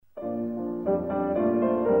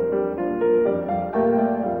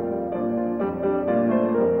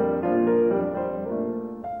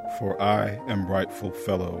For I am rightful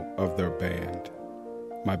fellow of their band.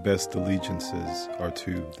 My best allegiances are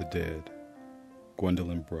to the dead.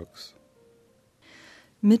 Gwendolyn Brooks.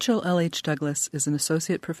 Mitchell L.H. Douglas is an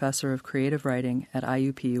associate professor of creative writing at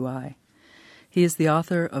IUPUI. He is the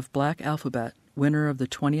author of Black Alphabet, winner of the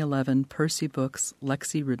 2011 Percy Books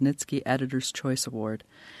Lexi Rudnitsky Editor's Choice Award,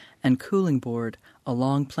 and Cooling Board, a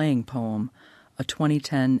long-playing poem, a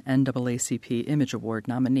 2010 NAACP Image Award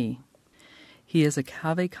nominee. He is a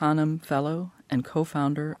Cave Canem Fellow and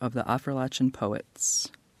co-founder of the Affrilachian Poets.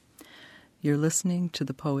 You're listening to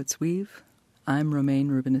The Poet's Weave. I'm Romaine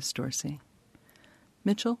Rubinis-Dorsey.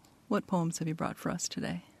 Mitchell, what poems have you brought for us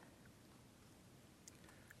today?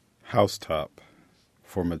 Housetop,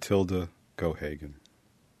 for Matilda Gohagen.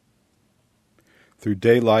 Through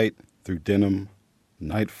daylight, through denim,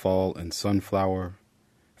 nightfall and sunflower,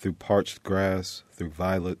 through parched grass, through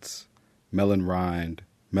violets, melon rind,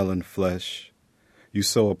 melon flesh, you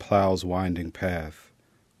sow a plow's winding path,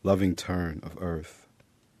 loving turn of earth.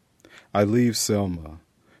 I leave Selma,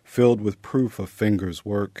 filled with proof of fingers'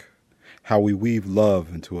 work, how we weave love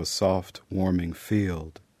into a soft, warming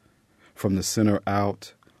field. From the center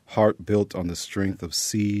out, heart built on the strength of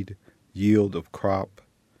seed, yield of crop,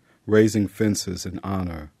 raising fences in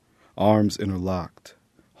honor, arms interlocked,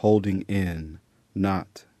 holding in,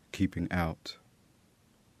 not keeping out.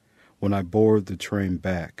 When I board the train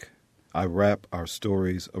back, I wrap our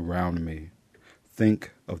stories around me,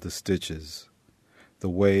 think of the stitches, the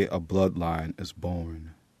way a bloodline is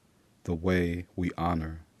born, the way we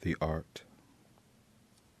honor the art.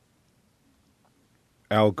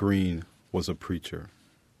 Al Green was a preacher.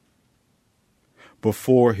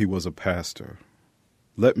 Before he was a pastor.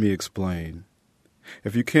 Let me explain.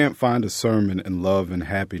 If you can't find a sermon in love and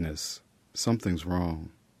happiness, something's wrong.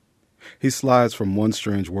 He slides from one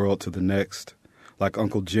strange world to the next, like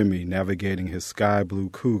Uncle Jimmy navigating his sky blue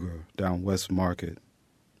cougar down West Market.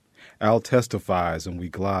 Al testifies and we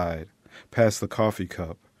glide past the coffee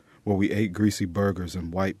cup where we ate greasy burgers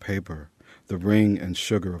and white paper, the ring and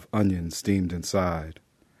sugar of onions steamed inside.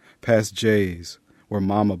 Past Jay's, where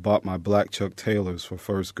Mama bought my black Chuck Taylors for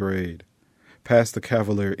first grade. Past the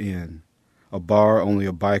Cavalier Inn, a bar only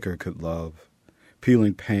a biker could love,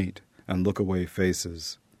 peeling paint and look-away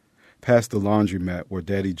faces. Past the laundromat where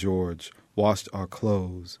Daddy George washed our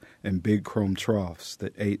clothes in big chrome troughs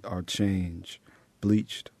that ate our change,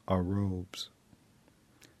 bleached our robes.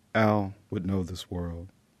 Al would know this world,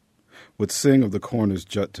 would sing of the corners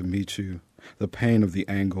jut to meet you, the pain of the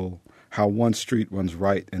angle, how one street runs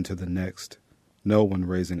right into the next, no one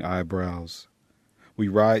raising eyebrows. We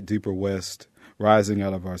ride deeper west, rising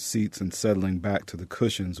out of our seats and settling back to the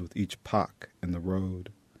cushions with each pock in the road.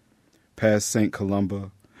 Past St.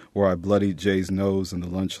 Columba, where I bloodied Jay's nose in the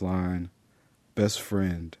lunch line. Best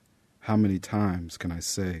friend, how many times can I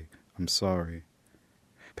say I'm sorry?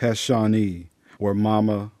 Past Shawnee, where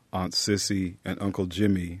Mama, Aunt Sissy, and Uncle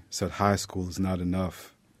Jimmy said high school is not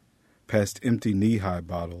enough. Past empty knee-high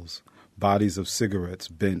bottles, bodies of cigarettes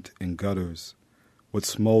bent in gutters, what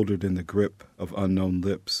smoldered in the grip of unknown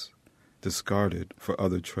lips, discarded for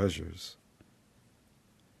other treasures.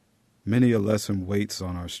 Many a lesson waits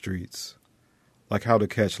on our streets, like how to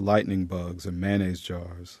catch lightning bugs in mayonnaise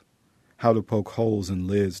jars, how to poke holes in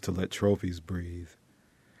lids to let trophies breathe,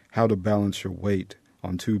 how to balance your weight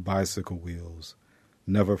on two bicycle wheels,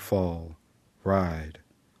 never fall, ride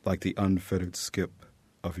like the unfettered skip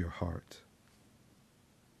of your heart.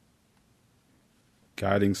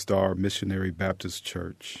 Guiding Star Missionary Baptist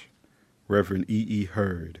Church, Reverend E.E.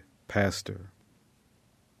 Hurd, pastor.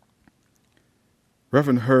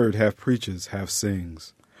 Reverend Hurd half preaches, half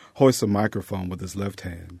sings, hoists a microphone with his left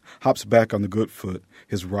hand, hops back on the good foot,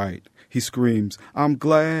 his right. He screams, "I'm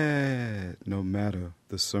glad," no matter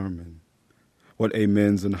the sermon. What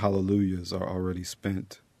amens and hallelujahs are already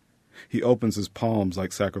spent. He opens his palms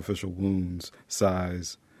like sacrificial wounds,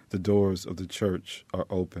 sighs, the doors of the church are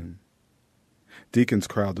open. Deacons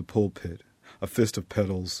crowd the pulpit, a fist of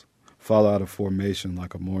petals, fall out of formation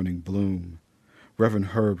like a morning bloom. Reverend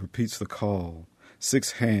Hurd repeats the call,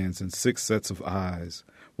 6 hands and 6 sets of eyes,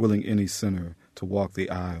 willing any sinner to walk the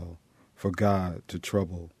aisle, for God to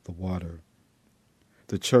trouble the water.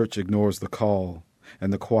 The church ignores the call,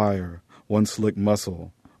 and the choir, one slick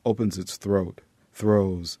muscle, opens its throat,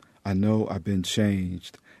 throws, "I know I've been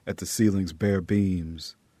changed," at the ceiling's bare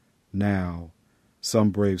beams. Now,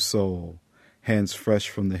 some brave soul, hands fresh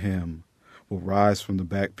from the hymn, will rise from the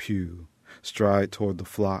back pew, stride toward the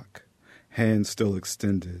flock, hands still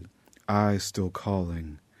extended, eyes still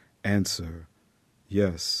calling, answer,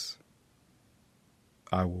 "Yes,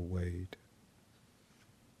 I will wade."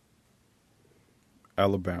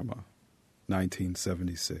 Alabama,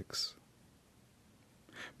 1976.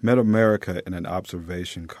 Met America in an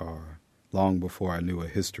observation car long before I knew a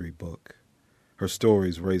history book. Her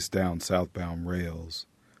stories raced down southbound rails,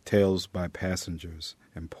 tales by passengers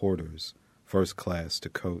and porters, first class to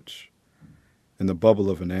coach. In the bubble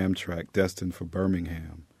of an Amtrak destined for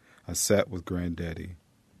Birmingham, I sat with Granddaddy,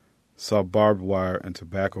 saw barbed wire and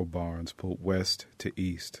tobacco barns pulled west to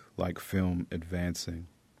east like film advancing.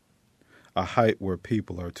 A height where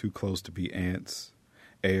people are too close to be ants,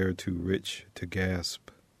 air too rich to gasp.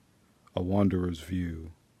 A wanderer's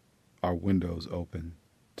view, our windows open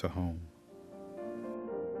to home.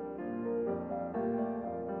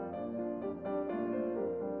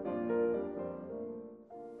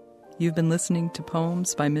 You've been listening to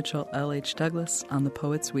Poems by Mitchell L.H. Douglas on The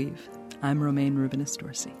Poet's Weave. I'm Romaine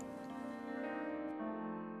Rubinis-Dorsey.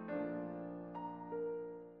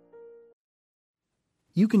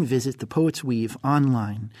 You can visit The Poet's Weave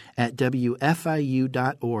online at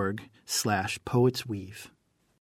wfiu.org/poetsweave.